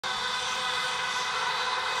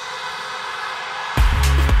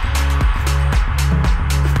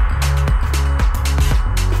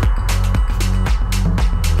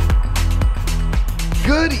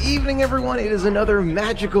Good evening, everyone. It is another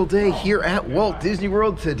magical day here at Walt Disney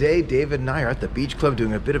World. Today, David and I are at the Beach Club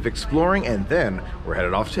doing a bit of exploring, and then we're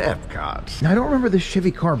headed off to Epcot. Now, I don't remember this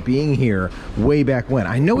Chevy car being here way back when.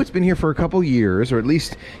 I know it's been here for a couple years, or at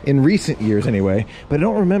least in recent years anyway, but I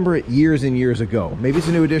don't remember it years and years ago. Maybe it's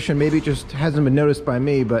a new addition, maybe it just hasn't been noticed by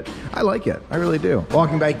me, but I like it. I really do.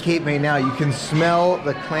 Walking by Cape May now, you can smell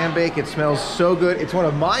the clam bake. It smells so good. It's one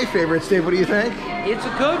of my favorites. Dave, what do you think? It's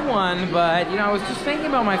a good one, but you know, I was just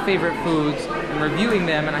thinking about my favorite foods and reviewing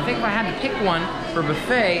them, and I think if I had to pick one for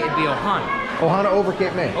buffet, it'd be Ohana. Ohana over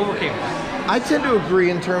Cape May? Over Cape May. I tend to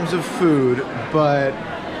agree in terms of food, but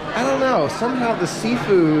I don't know. Somehow the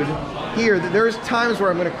seafood here, there's times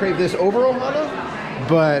where I'm going to crave this over Ohana,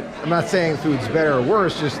 but I'm not saying food's better or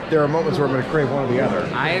worse, just there are moments where I'm going to crave one or the other.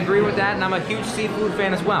 I agree with that, and I'm a huge seafood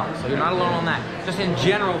fan as well, so you're not alone on that. Just in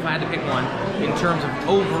general, if I had to pick one, in terms of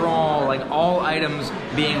overall, like all items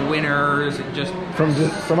being winners, just...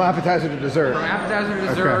 From appetizer to dessert. From appetizer to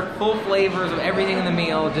dessert, okay. Full flavors of everything in the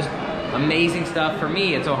meal, just amazing stuff. For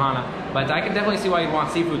me, it's Ohana. But I can definitely see why you'd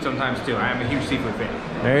want seafood sometimes too. I am a huge seafood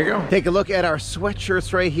fan. There you go. Take a look at our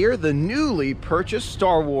sweatshirts right here. The newly purchased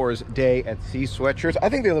Star Wars Day at Sea sweatshirts. I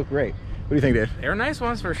think they look great. What do you think, Dave? They're nice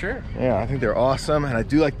ones for sure. Yeah, I think they're awesome, and I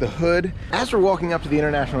do like the hood. As we're walking up to the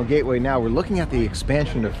International Gateway now, we're looking at the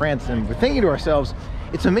expansion to France, and we're thinking to ourselves,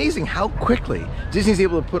 it's amazing how quickly Disney's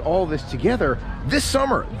able to put all this together this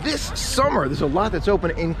summer. There's a lot that's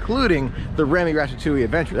open, including the Remy Ratatouille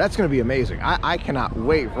adventure. That's going to be amazing. I cannot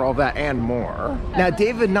wait for all that and more. Now,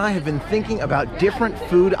 David and I have been thinking about different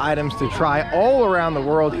food items to try all around the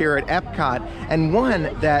world here at Epcot, and one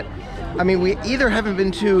that, I mean, we either haven't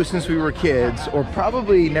been to since we were kids or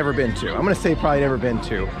probably never been to. I'm going to say probably never been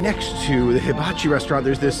to. Next to the hibachi restaurant,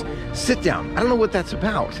 there's this sit down. I don't know what that's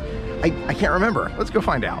about. I can't remember. Let's go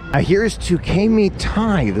find out. Here's Tukemi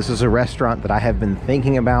Thai. This is a restaurant that I have been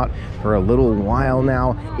thinking about for a little while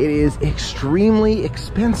now. It is extremely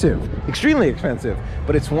expensive,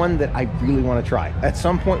 but it's one that I really want to try. At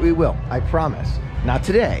some point we will, I promise. Not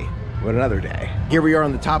today, but another day. Here we are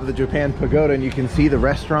on the top of the Japan Pagoda, and you can see the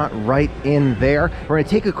restaurant right in there. We're gonna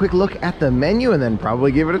take a quick look at the menu and then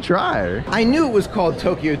probably give it a try. I knew it was called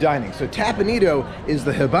Tokyo Dining. So Tapenito is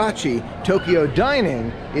the hibachi, Tokyo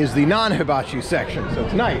Dining is the non-hibachi section. So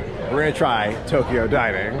tonight, we're gonna try Tokyo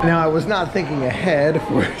Dining. Now, I was not thinking ahead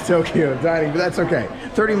for Tokyo Dining, but that's okay.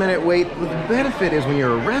 30-minute wait. The benefit is when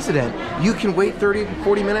you're a resident, you can wait 30 to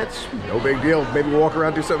 40 minutes. No big deal. Maybe walk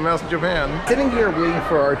around, do something else in Japan. Sitting here waiting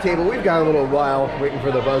for our table, we've got a little while waiting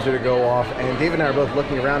for the buzzer to go off, and David and I are both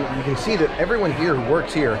looking around. You can see that everyone here who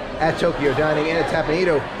works here at Tokyo Dining and at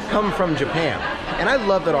Tapenito come from Japan. And I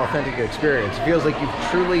love that authentic experience. It feels like you've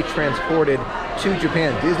truly transported to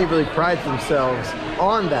Japan. Disney really prides themselves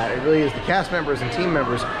on that. It really is the cast members and team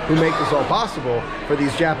members who make this all possible for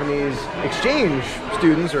these Japanese exchange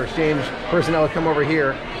students or exchange personnel to come over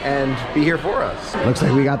here and be here for us. Looks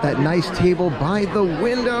like we got that nice table by the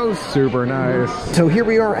window. Super nice. So here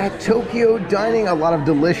we are at Tokyo Dining. A lot of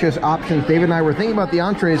delicious options. David and I were thinking about the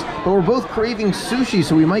entrees, but we're both craving sushi,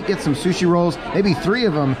 so we might get some sushi rolls, maybe 3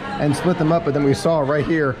 of them, and split them up. But then we saw right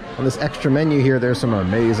here on this extra menu here, there's some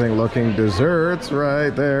amazing looking desserts right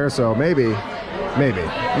there. So maybe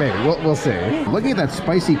we'll see. Looking at that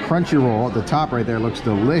spicy crunchy roll at the top right there, looks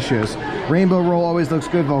delicious. Rainbow roll always looks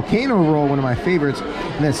good. Volcano roll, one of my favorites.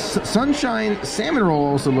 And this sunshine salmon roll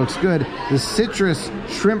also looks good. The citrus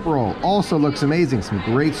shrimp roll also looks amazing. Some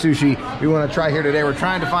great sushi we want to try here today. We're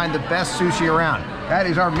trying to find the best sushi around. That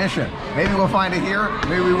is our mission. Maybe we'll find it here,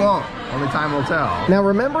 maybe we won't. Only time will tell. Now,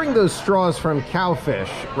 remembering those straws from Cowfish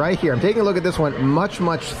right here, I'm taking a look at this one, much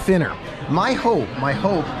thinner. My hope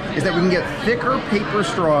is that we can get thicker paper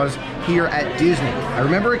straws here at Disney. I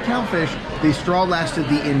remember at Cowfish, the straw lasted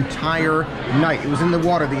the entire night. It was in the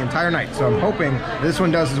water the entire night. So I'm hoping this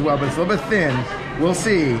one does as well, but it's a little bit thin. We'll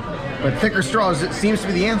see. But thicker straws, it seems to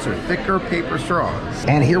be the answer. Thicker paper straws.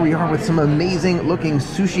 And here we are with some amazing looking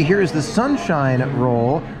sushi. Here is the sunshine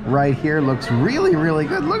roll right here. Looks really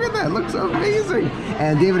good. Look at that, looks amazing.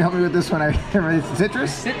 And David, help me with this one. It's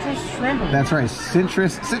citrus? Citrus shrimp. That's right,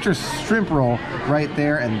 citrus shrimp roll right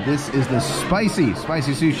there. And this is the spicy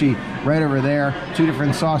sushi right over there. 2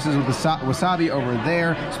 different sauces with the wasabi over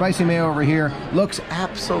there. Spicy mayo over here. Looks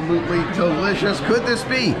absolutely delicious. Could this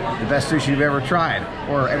be the best sushi you've ever tried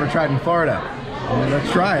or ever tried in Florida? Well, let's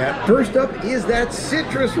try it. First up is that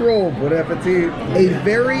citrus roll. Bon appetit. A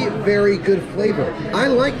very good flavor. I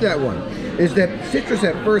like that one. Is that citrus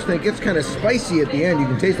at first, and it gets kind of spicy at the end. You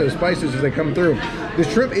can taste those spices as they come through. The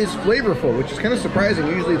shrimp is flavorful, which is kind of surprising.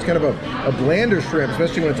 Usually it's kind of a blander shrimp,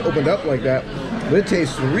 especially when it's opened up like that. but it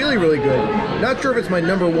tastes really, really good. Not sure if it's my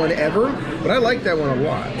 #1 ever, but I like that one a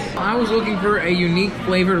lot. I was looking for a unique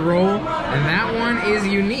flavored roll, and that one is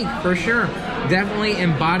unique for sure. Definitely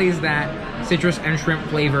embodies that citrus and shrimp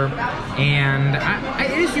flavor, and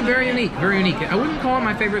it is very unique, very unique. I wouldn't call it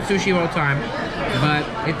my favorite sushi of all time, but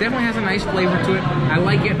it definitely has a nice flavor to it. I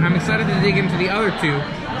like it. I'm excited to dig into the other two.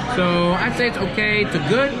 So I'd say it's okay to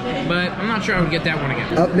good, but I'm not sure I would get that one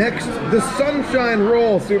again. Up next, the Sunshine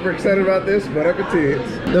Roll. Super excited about this, bon appetit.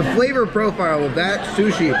 The flavor profile of that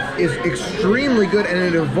sushi is extremely good, and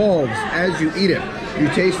it evolves as you eat it. You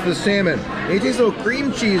taste the salmon, and you taste a little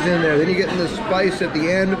cream cheese in there, then you get in the spice at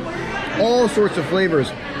the end. All sorts of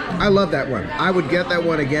flavors. I love that one. I would get that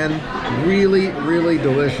one again. Really, really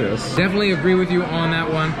delicious. Definitely agree with you on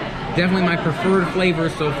that one. Definitely my preferred flavor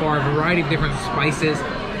so far. A variety of different spices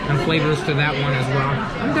and flavors to that one as well.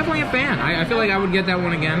 I'm definitely a fan. I feel like I would get that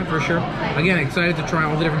one again for sure. Again, excited to try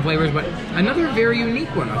all the different flavors, but another very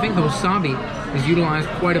unique one. I think the wasabi is utilized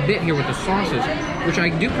quite a bit here with the sauces, which I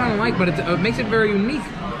do kind of like, but it makes it very unique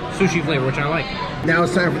sushi flavor, which I like. Now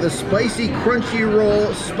it's time for the spicy crunchy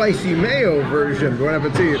roll spicy mayo version. Bon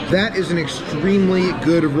appetit. That is an extremely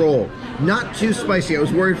good roll. Not too spicy. I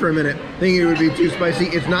was worried for a minute thinking it would be too spicy.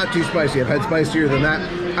 It's not too spicy. I've had spicier than that.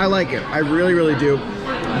 I like it. I really, really do.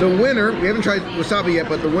 The winner, we haven't tried wasabi yet,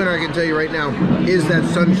 but the winner I can tell you right now is that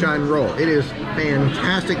Sunshine Roll. It is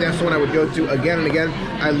fantastic. That's the one I would go to again and again.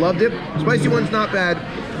 I loved it. Spicy one's not bad,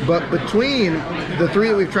 but between the three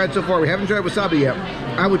that we've tried so far, we haven't tried wasabi yet.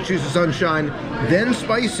 I would choose the Sunshine, then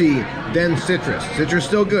spicy, then citrus. Citrus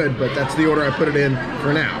still good, but that's the order I put it in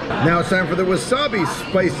for now. Now it's time for the wasabi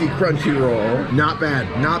spicy crunchy roll. Not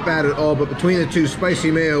bad at all, but between the two,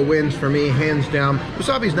 spicy mayo wins for me, hands down.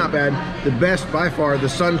 Wasabi's not bad. The best by far, the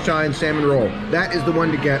Sunshine salmon roll. That is the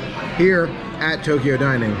one to get here at Tokyo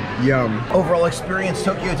Dining. Yum. Overall experience,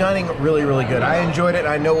 Tokyo Dining, really, really good. I enjoyed it.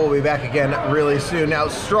 I know we'll be back again really soon. Now,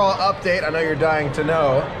 straw update. I know you're dying to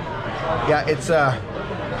know. Yeah, it's a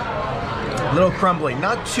little crumbly.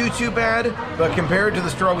 Not too bad, but compared to the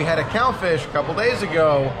straw we had at Cowfish a couple days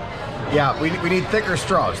ago, yeah, we need thicker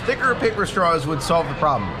straws. Thicker paper straws would solve the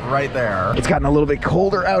problem right there. It's gotten a little bit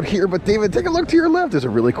colder out here, but David, take a look to your left. There's a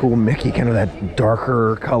really cool Mickey, kind of that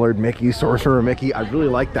darker colored Mickey, Sorcerer Mickey. I really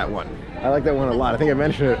like that one. I like that one a lot. I think I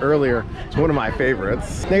mentioned it earlier. It's one of my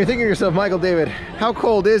favorites. Now you're thinking to yourself, Michael David, how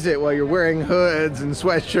cold is it while you're wearing hoods and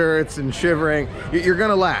sweatshirts and shivering? You're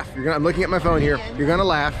gonna laugh. I'm looking at my phone here. You're gonna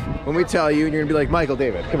laugh when we tell you, and you're gonna be like, Michael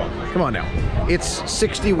David, come on now. It's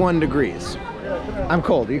 61 degrees. I'm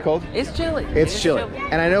cold. Are you cold? It's chilly. It's chilly.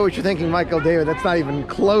 And I know what you're thinking, Michael David, that's not even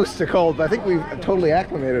close to cold, but I think we've totally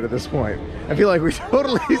acclimated at this point. I feel like we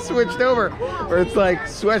totally switched over, where it's like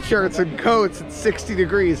sweatshirts and coats at 60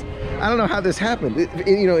 degrees. I don't know how this happened.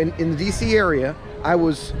 You know, in the DC area, I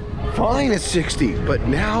was fine at 60, but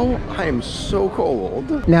now I am so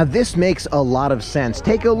cold. Now this makes a lot of sense.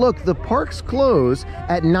 Take a look, the parks close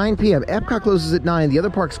at 9 p.m. Epcot closes at 9, the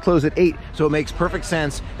other parks close at 8, so it makes perfect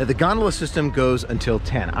sense that the gondola system goes until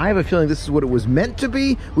 10. I have a feeling this is what it was meant to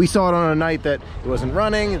be. We saw it on a night that it wasn't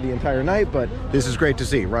running the entire night, but this is great to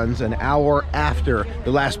see. It runs an hour after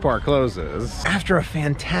the last park closes. After a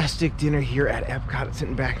fantastic dinner here at Epcot,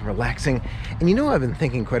 sitting back and relaxing, and you know I've been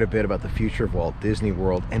thinking quite a bit about the future of Walt Disney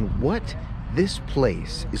World and what this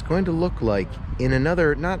place is going to look like in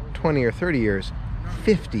another, not 20 or 30 years,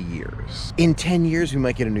 50 years. In 10 years, we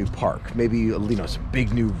might get a new park. Maybe, you know, some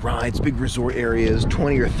big new rides, big resort areas.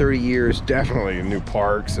 20 or 30 years, definitely new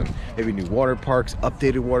parks, and maybe new water parks,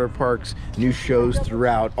 updated water parks, new shows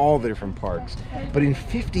throughout all the different parks. But in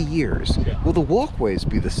 50 years, will the walkways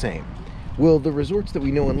be the same? Will the resorts that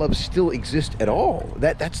we know and love still exist at all?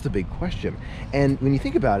 That's the big question. And when you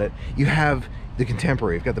think about it, you have the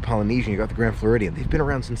contemporary, you've got the Polynesian, you've got the Grand Floridian. They've been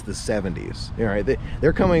around since the 70s. All right,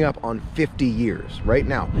 they're coming up on 50 years right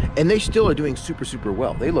now, and they still are doing super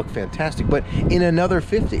well. They look fantastic, but in another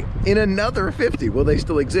 50, will they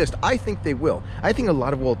still exist? I think they will. I think a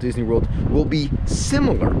lot of Walt Disney World will be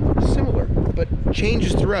similar, but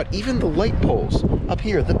changes throughout. Even the light poles up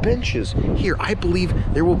here, the benches here, I believe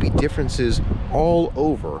there will be differences all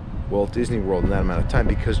over Walt Disney World in that amount of time,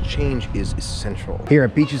 because change is essential. Here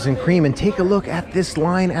at Beaches and Cream, and take a look at this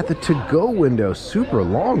line at the to-go window. Super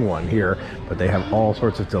long one here, but they have all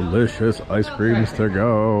sorts of delicious ice creams to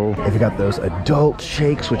go. They've got those adult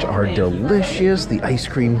shakes, which are delicious. The ice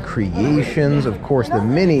cream creations, of course, the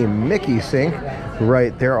mini Mickey sink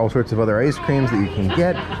right there. All sorts of other ice creams that you can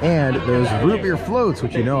get, and those root beer floats,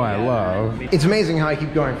 which you know I love. It's amazing how I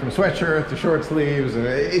keep going from sweatshirt to short sleeves, and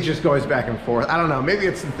it just goes back and forth. I don't know, maybe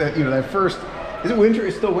it's that, you know, that first, is it winter?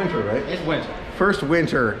 It's still winter, right? It's winter. First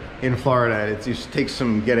winter in Florida, it just takes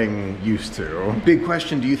some getting used to. Big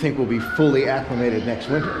question, do you think we'll be fully acclimated next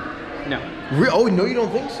winter? No. Oh, no, you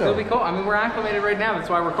don't think so? It'll be cold. I mean, we're acclimated right now. That's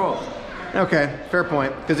why we're cold. Okay, fair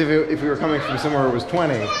point. Because if we were coming from somewhere where it was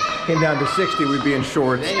 20, came down to 60, we'd be in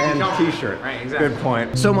shorts and t-shirt. Right, exactly. Good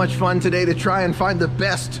point. So much fun today to try and find the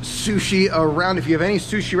best sushi around. If you have any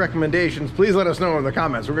sushi recommendations, please let us know in the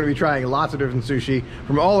comments. We're going to be trying lots of different sushi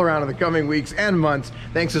from all around in the coming weeks and months.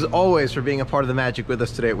 Thanks as always for being a part of the magic with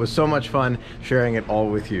us today. It was so much fun sharing it all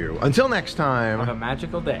with you. Until next time. Have a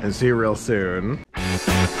magical day. And see you real soon.